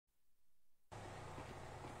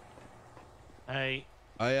Hey.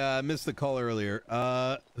 I missed the call earlier.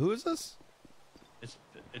 Who is this?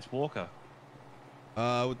 It's Walker.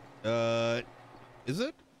 Is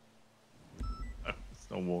it? It's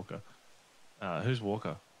not Walker. Who's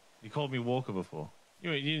Walker? You called me Walker before.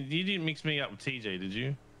 You didn't mix me up with TJ, did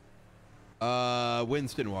you?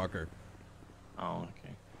 Winston Walker. Oh,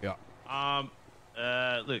 okay. Yeah.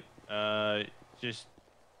 Look, just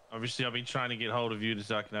obviously I've been trying to get hold of you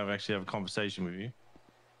so I can actually have a conversation with you.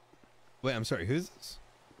 Wait, I'm sorry. Who's this?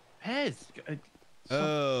 Pez.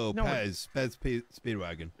 Pez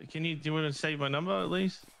Speedwagon. Do you want to save my number at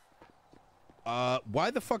least?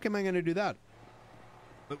 Why the fuck am I going to do that?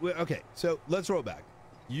 Okay, so let's roll back.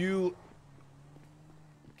 You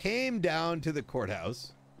came down to the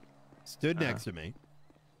courthouse, stood next to me.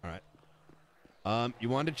 All right. You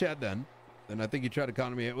wanted to chat then. Then I think you tried to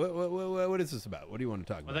con me. What is this about? What do you want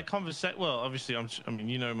to talk about? That conversation. Well, obviously, I mean,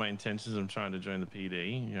 you know my intentions. I'm trying to join the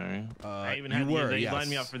PD. You know, I even had they lined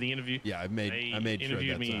me up for the interview. Yeah, I made sure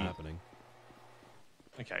that's not happening.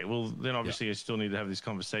 Okay, well then obviously I still need to have this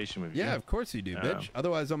conversation with you. Yeah, of course you do, bitch.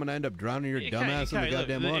 Otherwise, I'm gonna end up drowning your dumbass in the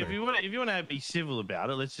goddamn water. If you want to be civil about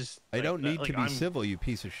it, let's just. I don't need to be civil, you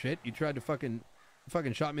piece of shit. You tried to fucking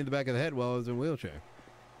shot me in the back of the head while I was in a wheelchair.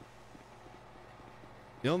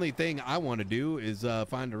 The only thing I want to do is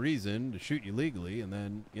find a reason to shoot you legally and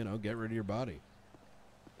then, you know, get rid of your body.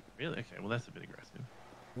 Really? Okay, well, that's a bit aggressive.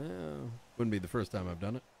 Well, wouldn't be the first time I've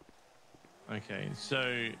done it. Okay,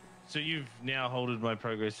 so you've now holded my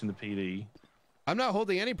progress in the PD. I'm not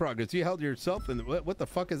holding any progress. You held yourself in the... What the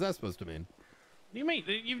fuck is that supposed to mean? What do you mean?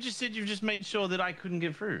 You've just said you've just made sure that I couldn't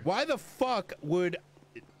get through. Why the fuck would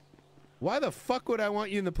I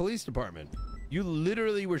want you in the police department? You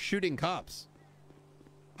literally were shooting cops.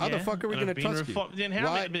 How the fuck are we going to trust you? Then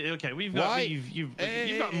how? Okay, you've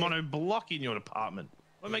got mono block in your department.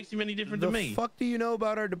 What makes him any different to me? The fuck do you know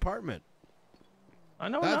about our department? I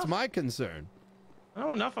know that's enough. my concern. I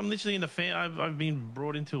know enough. I'm literally in the I've been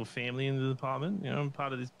brought into a family in the department. You know, I'm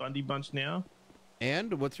part of this Bundy bunch now.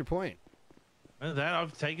 And what's your point? That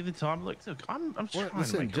I've taken the time. Look, I'm trying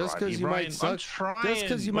to make just because you might suck, just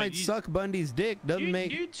because you might suck Bundy's dick doesn't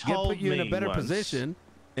put you in a better position.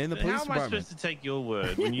 In the police department. How am I supposed to take your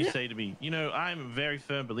word when you say to me, you know, I'm a very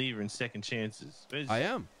firm believer in second chances? I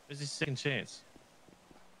am. Where's this second chance?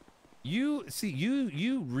 You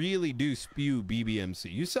really do spew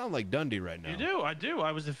BBMC. You sound like Dundee right now. You do. I do.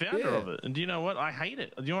 I was the founder of it. And do you know what? I hate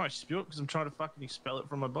it. Do you know why I spew it? Because I'm trying to fucking expel it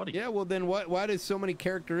from my body. Yeah, well then why does so many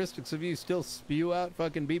characteristics of you still spew out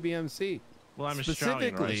fucking BBMC? Well, I'm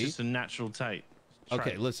Australian, right? It's just a natural trait.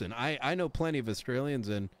 Okay, listen, I know plenty of Australians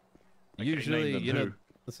and usually, you know...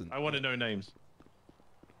 Listen, I want to know names.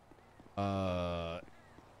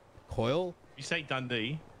 Coyle? You say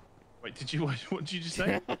Dundee. Wait, what did you just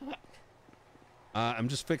say? I'm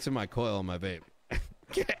just fixing my coil on my vape.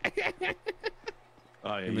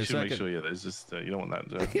 Oh yeah, you should make sure. Yeah, there's just you don't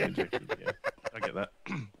want that injected. Yeah, I get that.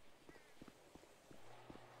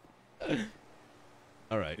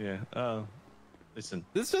 All right. Yeah. Listen.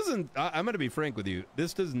 This doesn't. I'm going to be frank with you.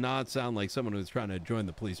 This does not sound like someone who's trying to join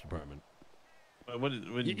the police department.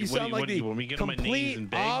 You sound like the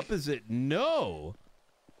complete opposite. No.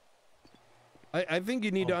 I think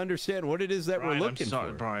you need to understand what it is that we're looking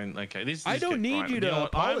for. Brian. Okay, I don't need you to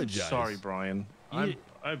apologize. I'm sorry, Brian. I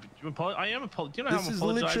am apologizing. Do you know how I'm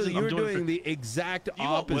apologizing? You're doing the exact opposite. Do you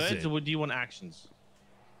want words or do you want actions?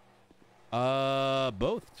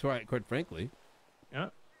 Both. Quite frankly. Yeah.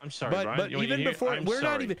 I'm sorry, Brian. But even before,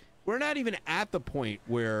 we're not even at the point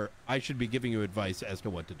where I should be giving you advice as to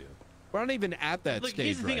what to do. We're not even at that stage.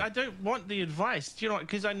 Here's the thing. I don't want the advice. Do you know?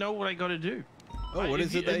 Because I know what I got to do. Oh, what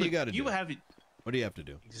is it that you got to do? You have it. What do you have to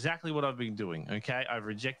do? Exactly what I've been doing. Okay, I've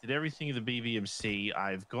rejected everything in the BBMC.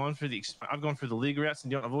 I've gone through the legal routes,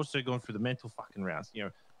 and I've also gone through the mental fucking routes. You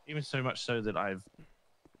know, even so much so that I've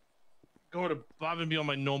gone above and beyond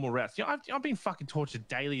my normal routes. You know, I've been fucking tortured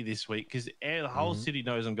daily this week because the whole city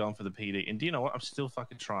knows I'm going for the PD. And do you know what? I'm still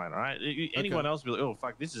fucking trying. All right. Anyone else will be like, oh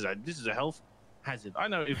fuck, this is a health hazard. I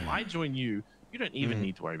know if I join you, you don't even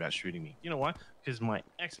need to worry about shooting me. You know why? Because my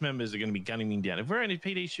ex-members are going to be gunning me down. If we're in a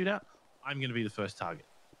PD shootout, I'm going to be the first target.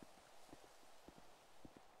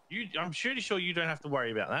 I'm pretty sure you don't have to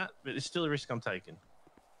worry about that, but it's still a risk I'm taking.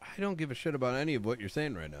 I don't give a shit about any of what you're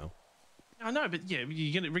saying right now. I know, but yeah,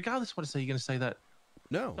 regardless of what I say, you're going to say that.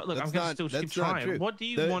 No, but look, I'm going to still keep trying. What do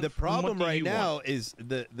you want? The problem right now is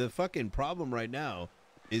the fucking problem right now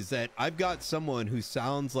is that I've got someone who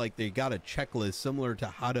sounds like they got a checklist similar to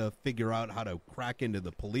how to figure out how to crack into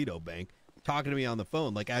the Polito Bank, talking to me on the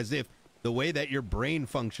phone, like as if the way that your brain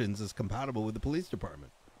functions is compatible with the police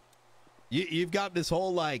department. You've got this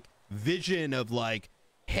whole like vision of like,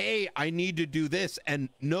 hey, I need to do this, and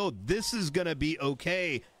no, this is gonna be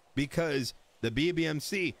okay because the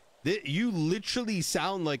BBMC. You literally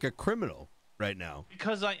sound like a criminal right now.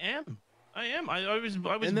 Because I am. I was.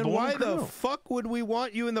 And then born why a criminal. the fuck would we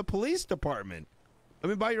want you in the police department? I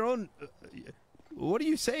mean, by your own. What are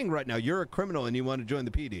you saying right now? You're a criminal and you want to join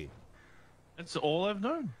the PD. That's all I've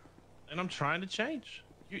known, and I'm trying to change.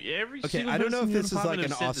 Okay, I don't know if this is like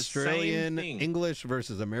an Australian English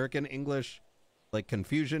versus American English, like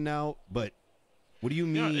confusion now. But what do you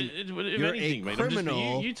mean? You're a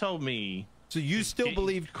criminal. You told me. So you still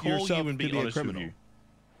believe yourself to be a criminal?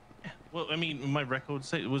 Well, I mean, my record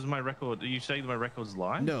was my record. Are you saying that my record's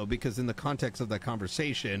lie? No, because in the context of that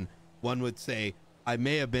conversation, one would say, I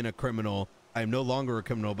may have been a criminal. I am no longer a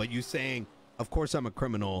criminal. But you saying, of course I'm a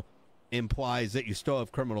criminal, implies that you still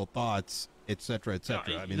have criminal thoughts, etc.,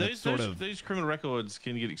 etc. I mean, those criminal records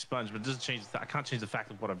can get expunged, but it doesn't change. I can't change the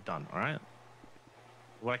fact of what I've done. All right.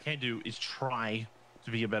 What I can do is try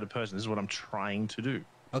to be a better person. This is what I'm trying to do.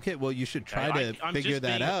 Okay, well, you should try to figure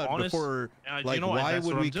that out before. Like, why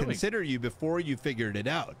would we consider you before you figured it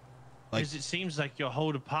out? Like, because it seems like your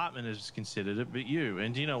whole department has considered it, but you.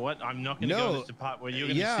 And you know what? I'm not going to go to this department where you're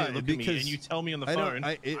going to sit, look at me, and you tell me on the phone.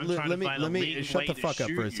 Let me shut the fuck up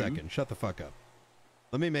for a second. Shut the fuck up.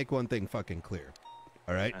 Let me make one thing fucking clear.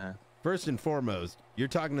 All right. First and foremost, you're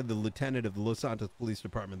talking to the lieutenant of the Los Santos Police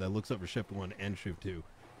Department that looks over Shift 1 and Shift 2.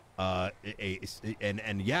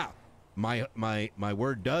 And yeah. My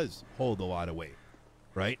word does hold a lot of weight,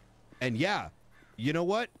 right? And yeah, you know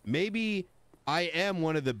what? Maybe I am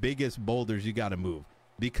one of the biggest boulders you got to move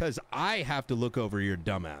because I have to look over your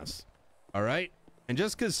dumbass, all right? And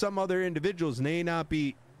just because some other individuals may not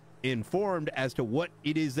be informed as to what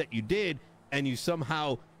it is that you did and you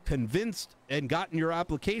somehow convinced and gotten your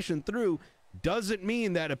application through doesn't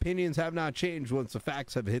mean that opinions have not changed once the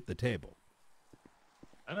facts have hit the table.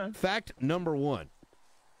 I know. Fact number one.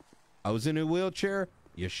 I was in a wheelchair.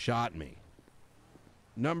 You shot me.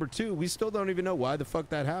 Number two, we still don't even know why the fuck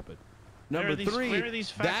that happened. Number three, where are these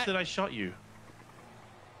facts that I shot you?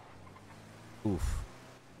 Oof.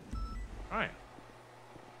 All right.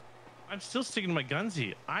 I'm still sticking to my guns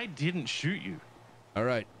here. I didn't shoot you. All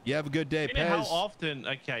right. You have a good day, Pez. How often?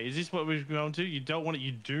 Okay, is this what we're going to? You don't want it.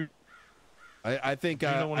 You do. I think. You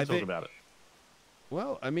don't want to talk about it.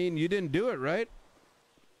 Well, I mean, you didn't do it, right?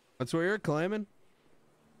 That's what you're claiming.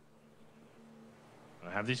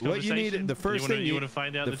 Have these conversations. What you need, the first thing you want to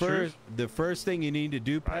find out the truth. The first thing you need to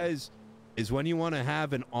do, Pez, is when you want to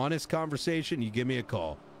have an honest conversation, you give me a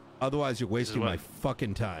call. Otherwise, you're wasting my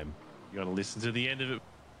fucking time. You got to listen to the end of it.